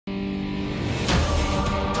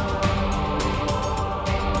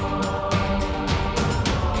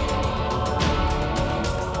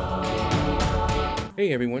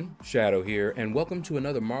Hey everyone, Shaedow here, and welcome to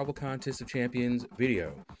another Marvel Contest of Champions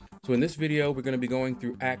video. So in this video, we're going to be going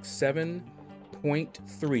through Act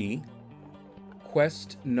 7.3,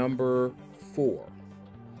 quest number 4.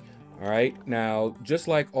 Alright, now just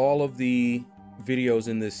like all of the videos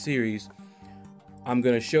in this series, I'm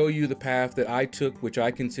going to show you the path that I took, which I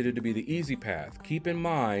consider to be the easy path. Keep in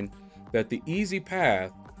mind that the easy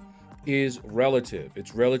path is relative.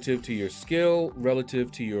 It's relative to your skill,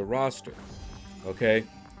 relative to your roster. Okay,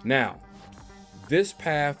 now this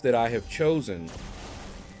path that I have chosen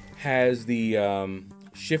has the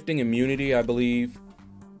shifting immunity, I believe.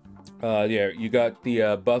 Yeah, you got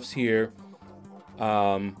the buffs here.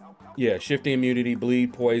 Yeah, shifting immunity,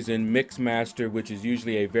 bleed, poison, mix master, which is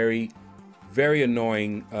usually a very, very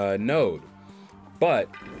annoying node. But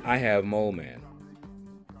I have Mole Man.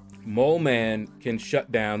 Mole Man can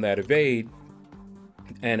shut down that evade,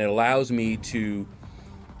 and it allows me to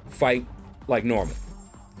fight like normal.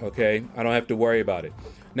 Okay, I don't have to worry about it.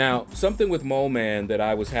 Now, something with Mole Man that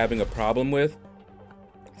I was having a problem with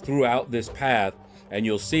throughout this path, and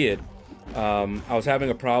you'll see it, I was having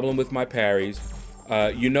a problem with my parries.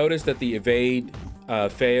 You notice that the evade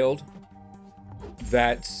failed.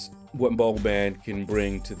 That's what Mole Man can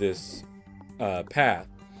bring to this path.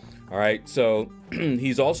 All right, so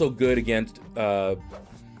he's also good against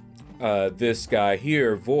this guy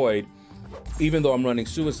here, Void, even though I'm running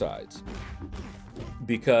suicides,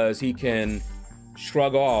 because he can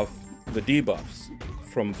shrug off the debuffs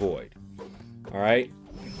from Void. All right,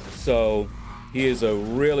 so he is a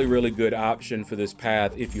really, really good option for this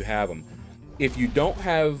path if you have him. If you don't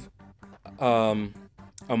have a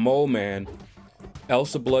Mole Man,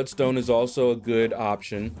 Elsa Bloodstone is also a good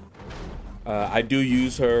option. I do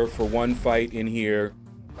use her for one fight in here.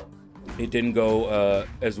 It didn't go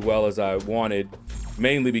as well as I wanted,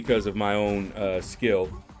 mainly because of my own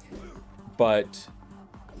skill. But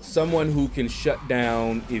someone who can shut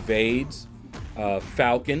down evades,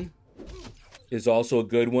 Falcon is also a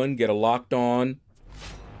good one. Get a locked on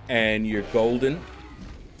and you're golden.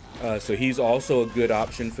 So he's also a good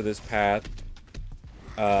option for this path.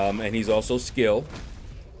 And he's also skill.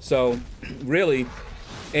 So really,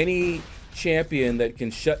 any champion that can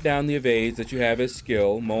shut down the evades that you have as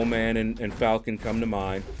skill, Mole Man and Falcon come to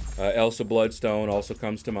mind. Elsa Bloodstone also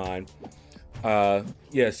comes to mind.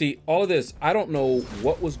 Yeah, see, all of this, I don't know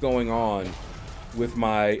what was going on with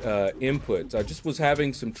my inputs. I just was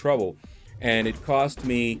having some trouble, and it cost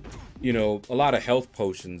me, you know, a lot of health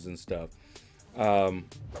potions and stuff.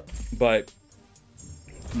 But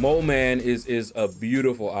Mole Man is a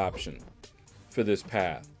beautiful option for this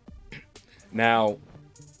path. Now,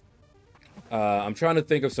 I'm trying to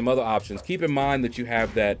think of some other options. Keep in mind that you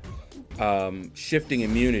have that shifting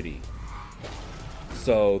immunity.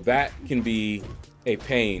 So that can be a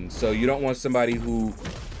pain. So you don't want somebody who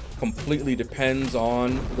completely depends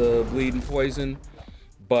on the bleed and poison.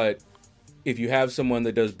 But if you have someone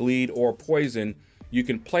that does bleed or poison, you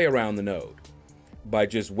can play around the node by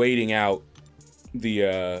just waiting out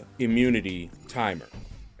the immunity timer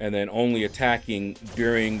and then only attacking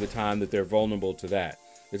during the time that they're vulnerable to that.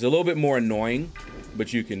 It's a little bit more annoying,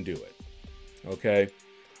 but you can do it. Okay.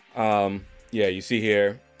 Yeah, you see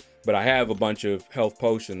here, but I have a bunch of health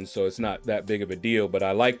potions, so it's not that big of a deal, but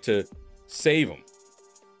I like to save them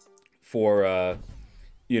for,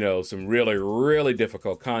 you know, some really, really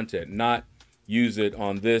difficult content, not use it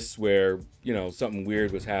on this where, you know, something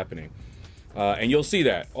weird was happening. And you'll see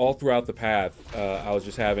that all throughout the path. I was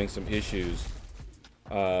just having some issues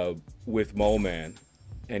with Mole Man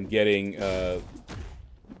and getting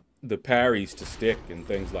the parries to stick and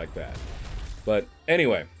things like that. But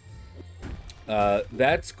anyway,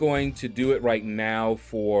 that's going to do it right now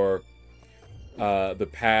for the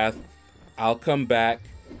path. I'll come back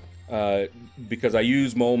because I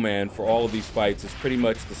use Mole Man for all of these fights. It's pretty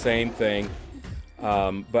much the same thing.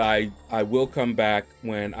 But I will come back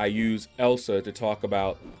when I use Elsa to talk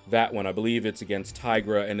about that one. I believe it's against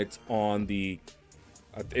Tigra, and it's on the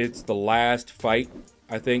it's the last fight,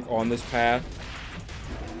 I think, on this path.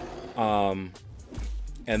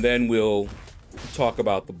 And then we'll talk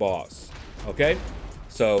about the boss. Okay?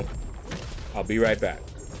 So I'll be right back.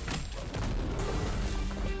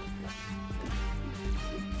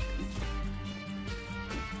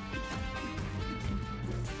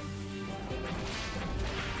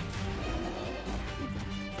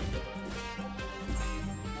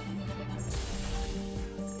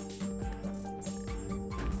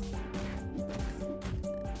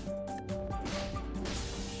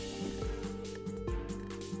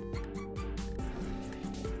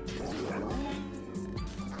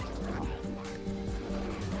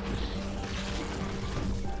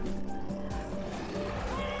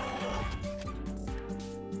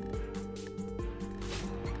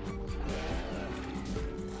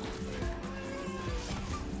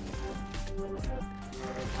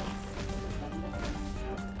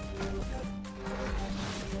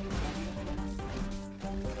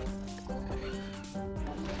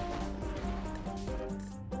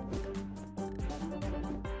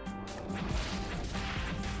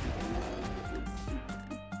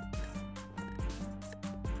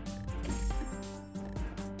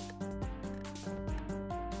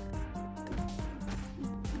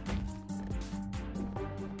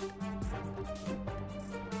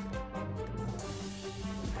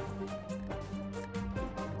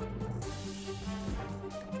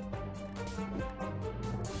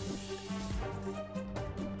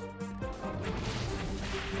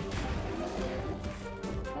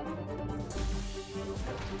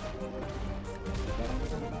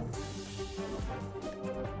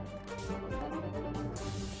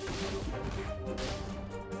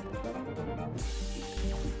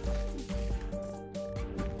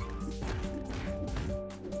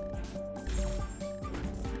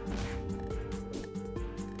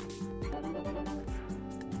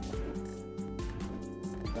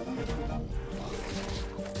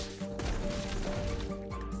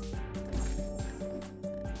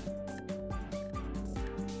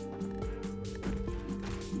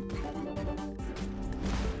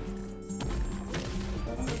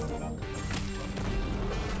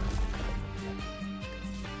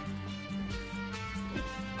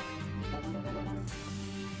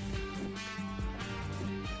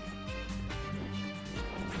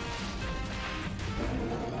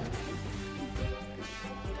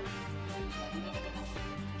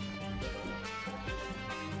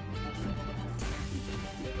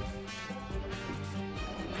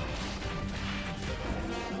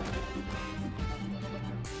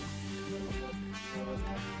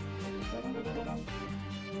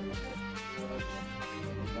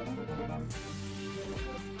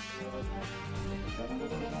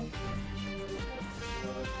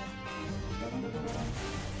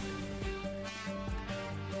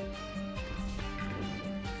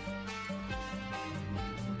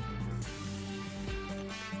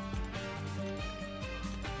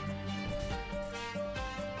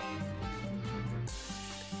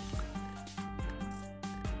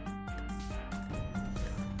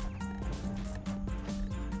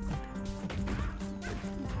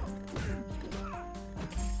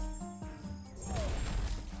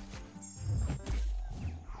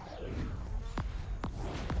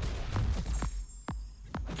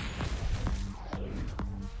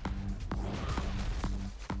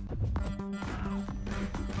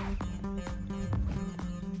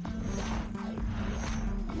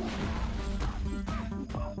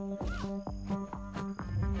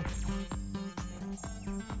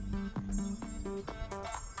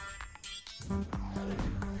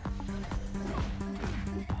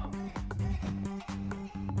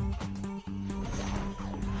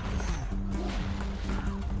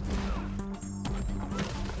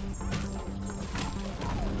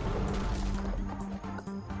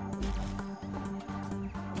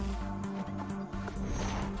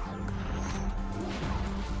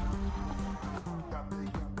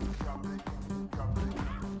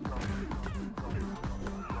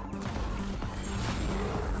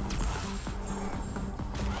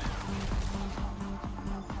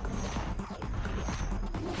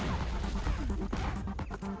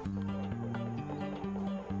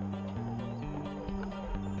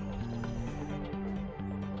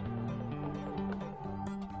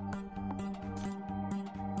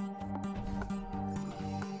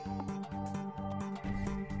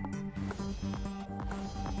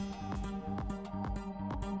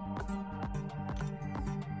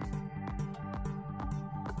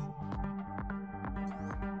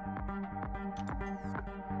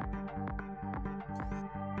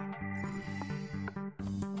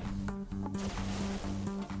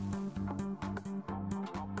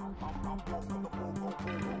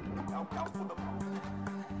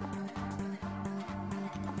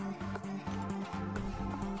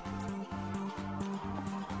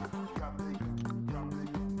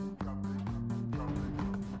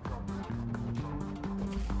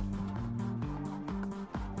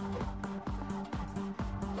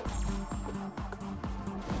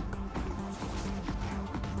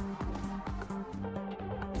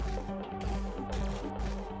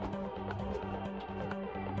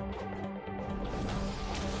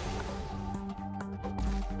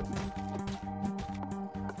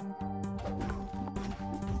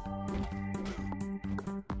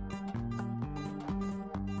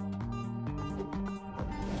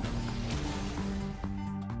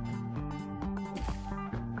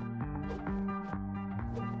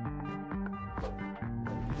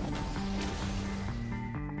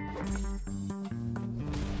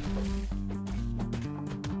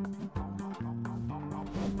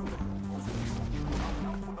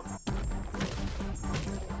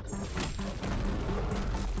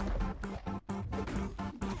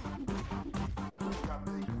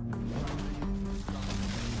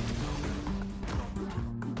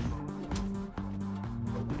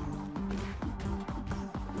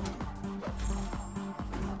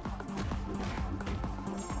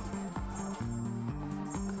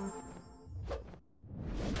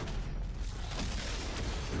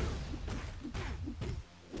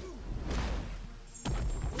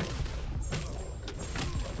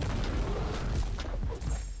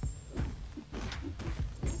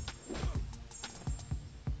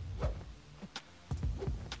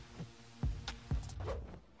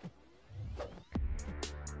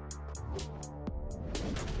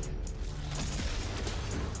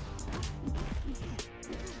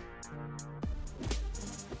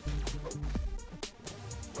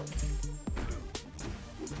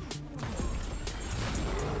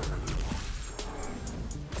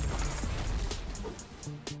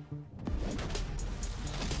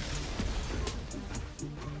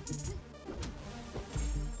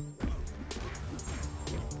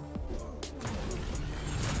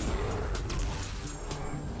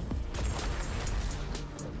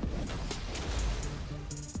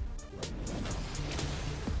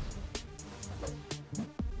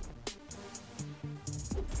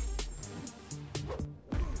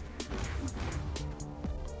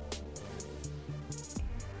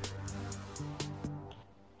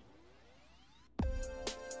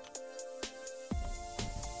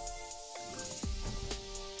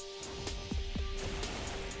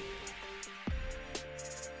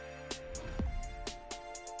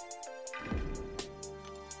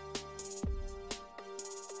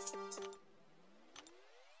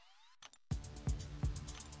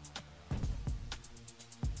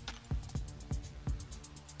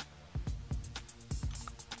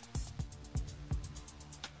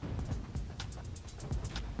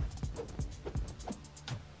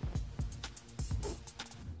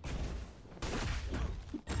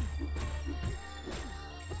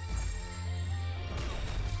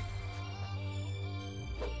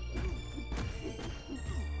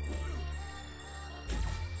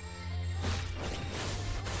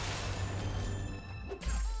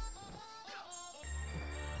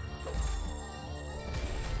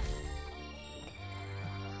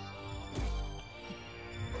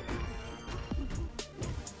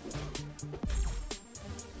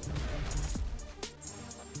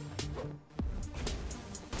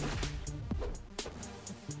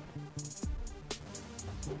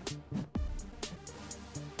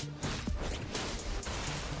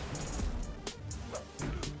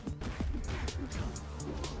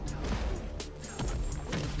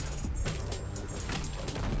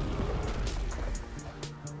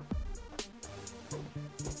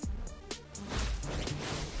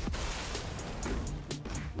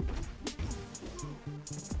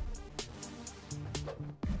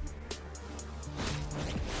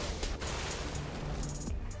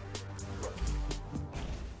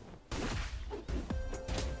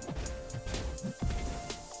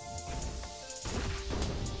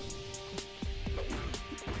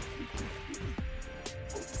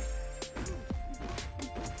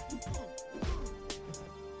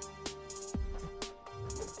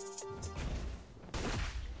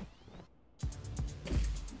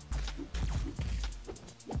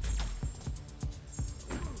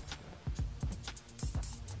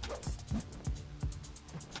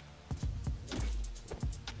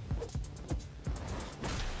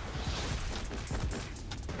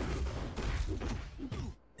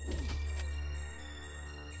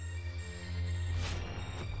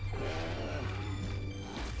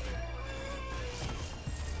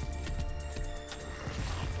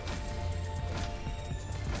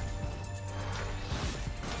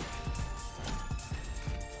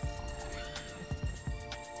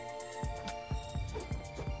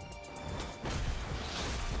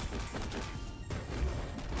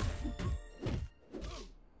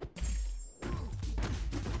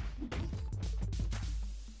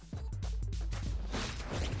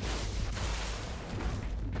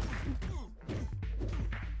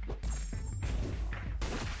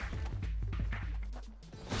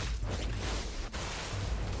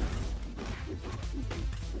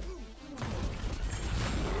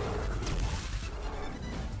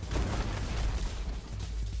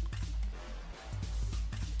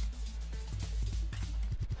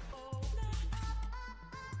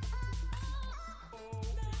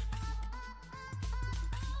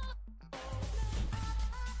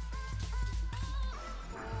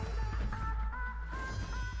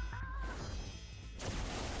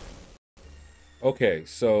 Okay,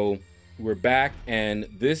 so we're back, and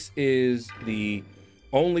this is the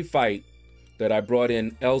only fight that I brought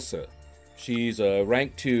in Elsa. She's a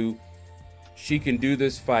rank 2. She can do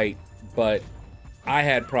this fight, but I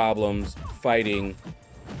had problems fighting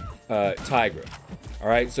Tigra. All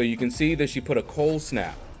right, so you can see that she put a cold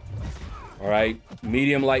snap. All right,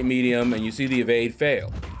 medium, light, medium, and you see the evade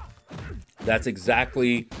fail. That's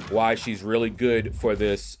exactly why she's really good for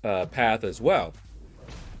this path as well.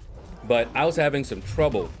 But I was having some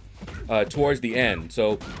trouble towards the end.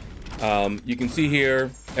 So you can see here,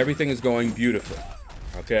 everything is going beautifully,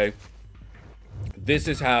 okay? This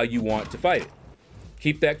is how you want to fight it.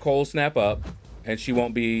 Keep that cold snap up, and she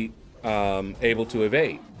won't be able to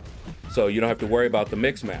evade. So you don't have to worry about the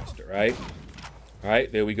mix master, right? All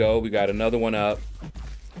right, there we go. We got another one up.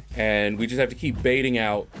 And we just have to keep baiting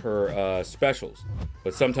out her specials.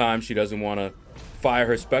 But sometimes she doesn't want to fire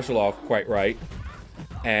her special off quite right.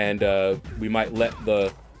 And we might let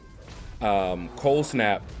the cold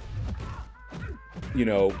snap, you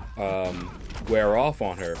know, wear off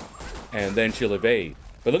on her. And then she'll evade.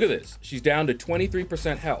 But look at this. She's down to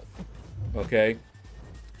 23% health. Okay?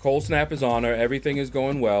 Cold snap is on her. Everything is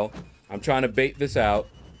going well. I'm trying to bait this out.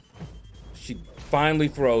 She finally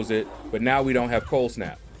throws it. But now we don't have cold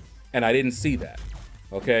snap. And I didn't see that.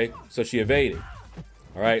 Okay? So she evaded.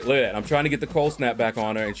 All right? Look at that. I'm trying to get the cold snap back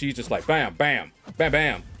on her. And she's just like, bam, bam, bam,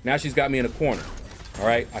 bam. Now she's got me in a corner. All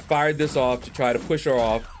right? I fired this off to try to push her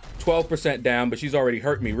off. 12% down. But she's already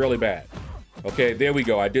hurt me really bad. Okay? There we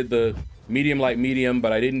go. I did the medium, light, medium.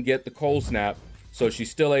 But I didn't get the cold snap. So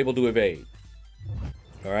she's still able to evade.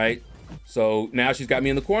 All right? So now she's got me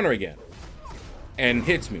in the corner again. And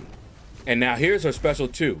hits me. And now here's her special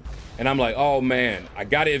 2. And I'm like, oh man, I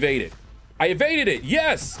gotta evade it. I evaded it,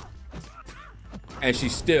 yes! And she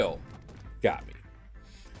still got me.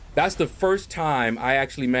 That's the first time I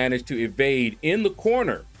actually managed to evade in the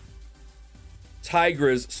corner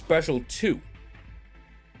Tigra's special 2.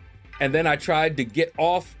 And then I tried to get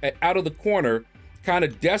off out of the corner, kind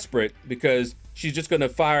of desperate because she's just gonna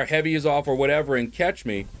fire heavies off or whatever and catch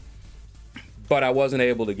me. But I wasn't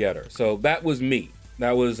able to get her. So that was me.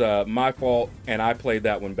 That was my fault, and I played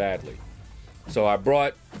that one badly. So I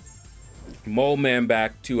brought Mole Man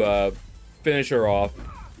back to finish her off.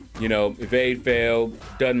 You know, evade, fail,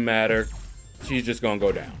 doesn't matter. She's just gonna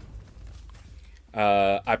go down.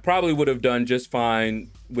 I probably would have done just fine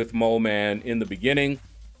with Mole Man in the beginning,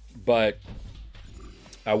 but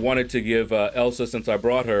I wanted to give Elsa, since I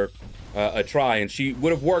brought her, a try, and she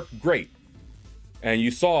would have worked great. And you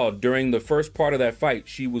saw during the first part of that fight,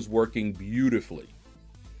 she was working beautifully.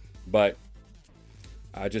 But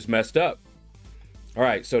I just messed up. All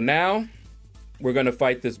right, so now we're gonna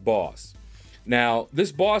fight this boss. Now,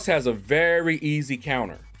 this boss has a very easy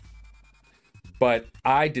counter, but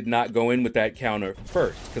I did not go in with that counter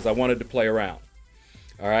first because I wanted to play around.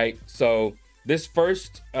 All right, so this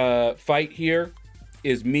first fight here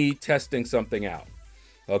is me testing something out.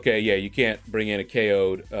 Okay, yeah, you can't bring in a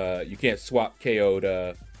KO'd, you can't swap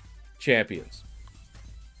KO'd champions.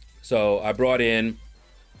 So I brought in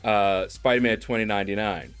Spider-Man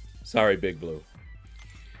 2099. Sorry, Big Blue.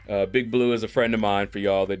 Big Blue is a friend of mine, for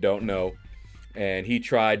y'all that don't know. And he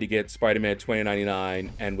tried to get Spider-Man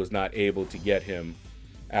 2099 and was not able to get him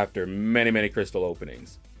after many, many crystal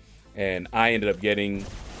openings. And I ended up getting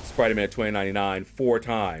Spider-Man 2099 4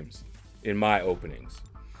 times in my openings.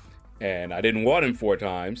 And I didn't want him 4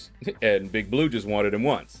 times, and Big Blue just wanted him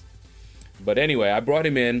once. But anyway, I brought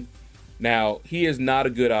him in. Now, he is not a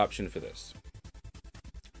good option for this.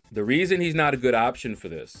 The reason he's not a good option for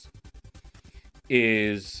this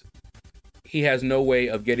is he has no way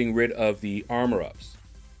of getting rid of the armor ups.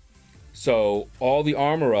 So all the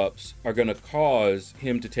armor ups are going to cause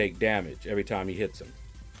him to take damage every time he hits him.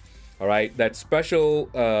 All right, that special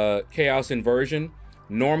chaos inversion,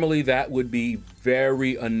 normally that would be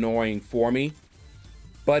very annoying for me,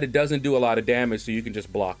 but it doesn't do a lot of damage, so you can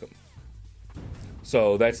just block them.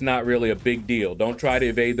 So that's not really a big deal. Don't try to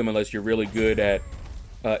evade them unless you're really good at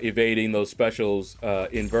evading those specials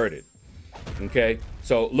inverted. Okay,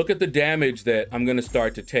 so look at the damage that I'm going to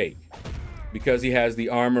start to take. Because he has the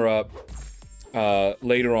armor up,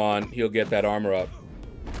 later on he'll get that armor up.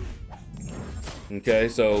 Okay,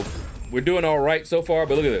 so we're doing all right so far,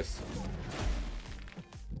 but look at this.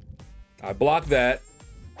 I blocked that.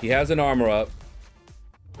 He has an armor up.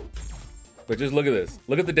 But just look at this.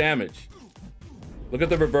 Look at the damage. Look at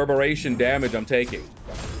the reverberation damage I'm taking.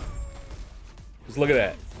 Just look at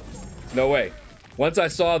that. No way. Once I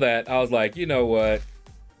saw that, I was like, you know what?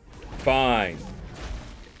 Fine.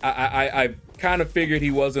 I kind of figured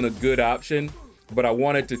he wasn't a good option, but I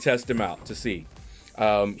wanted to test him out to see.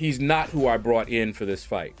 He's not who I brought in for this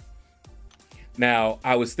fight. Now,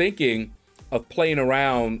 I was thinking of playing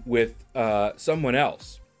around with someone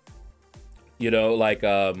else, you know, like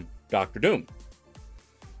Dr. Doom.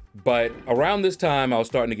 But around this time, I was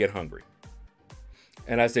starting to get hungry.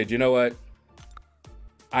 And I said, you know what?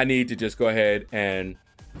 I need to just go ahead and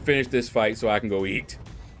finish this fight so I can go eat.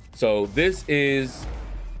 So this is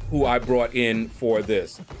who I brought in for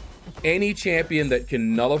this. Any champion that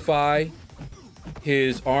can nullify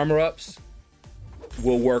his armor ups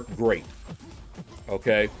will work great.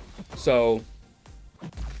 Okay, so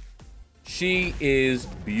she is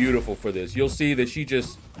beautiful for this. You'll see that she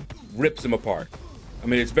just rips him apart. I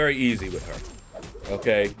mean, it's very easy with her.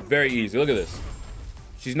 Okay, very easy. Look at this.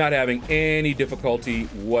 She's not having any difficulty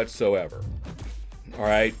whatsoever. All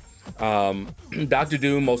right. Dr.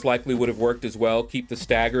 Doom most likely would have worked as well. Keep the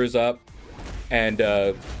staggers up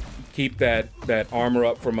and keep that armor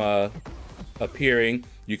up from appearing.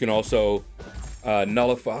 You can also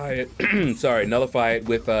nullify it. Sorry, nullify it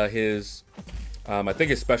with his. I think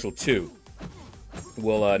his special 2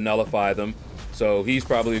 will nullify them. So he's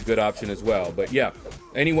probably a good option as well. But yeah,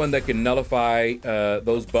 anyone that can nullify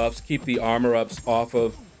those buffs, keep the armor ups off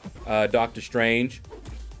of Doctor Strange,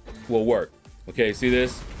 will work. Okay, see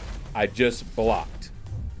this? I just blocked.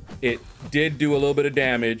 It did do a little bit of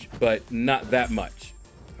damage, but not that much.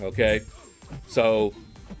 Okay, so,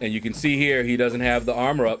 and you can see here, he doesn't have the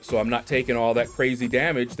armor up, so I'm not taking all that crazy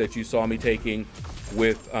damage that you saw me taking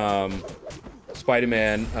with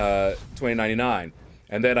Spider-Man 2099.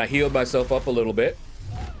 And then I healed myself up a little bit.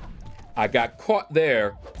 I got caught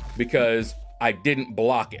there because I didn't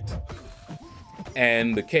block it.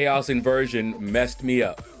 And the Chaos Inversion messed me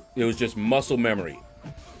up. It was just muscle memory.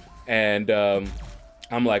 And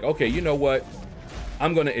I'm like, okay, you know what?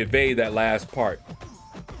 I'm gonna evade that last part.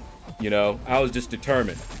 You know, I was just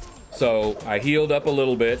determined. So I healed up a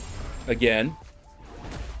little bit again.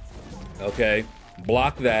 Okay,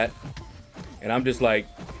 block that. And I'm just like,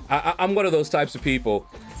 I'm one of those types of people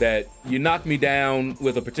that you knock me down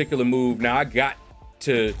with a particular move. Now I got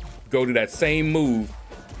to go to that same move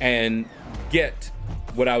and get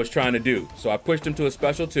what I was trying to do. So I pushed him to a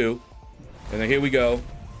special 2. And then here we go.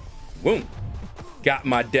 Boom. Got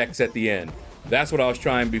my dex at the end. That's what I was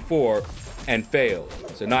trying before and failed.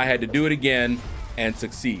 So now I had to do it again and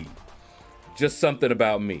succeed. Just something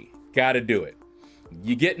about me. Gotta do it.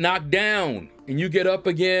 You get knocked down and you get up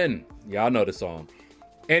again. Y'all know the song.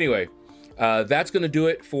 Anyway, that's gonna do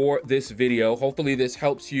it for this video. Hopefully this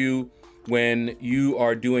helps you when you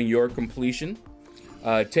are doing your completion.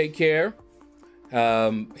 Take care.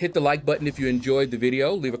 Hit the like button if you enjoyed the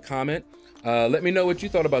video. Leave a comment. Let me know what you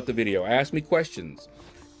thought about the video. Ask me questions.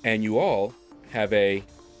 And you all have a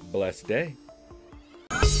blessed day.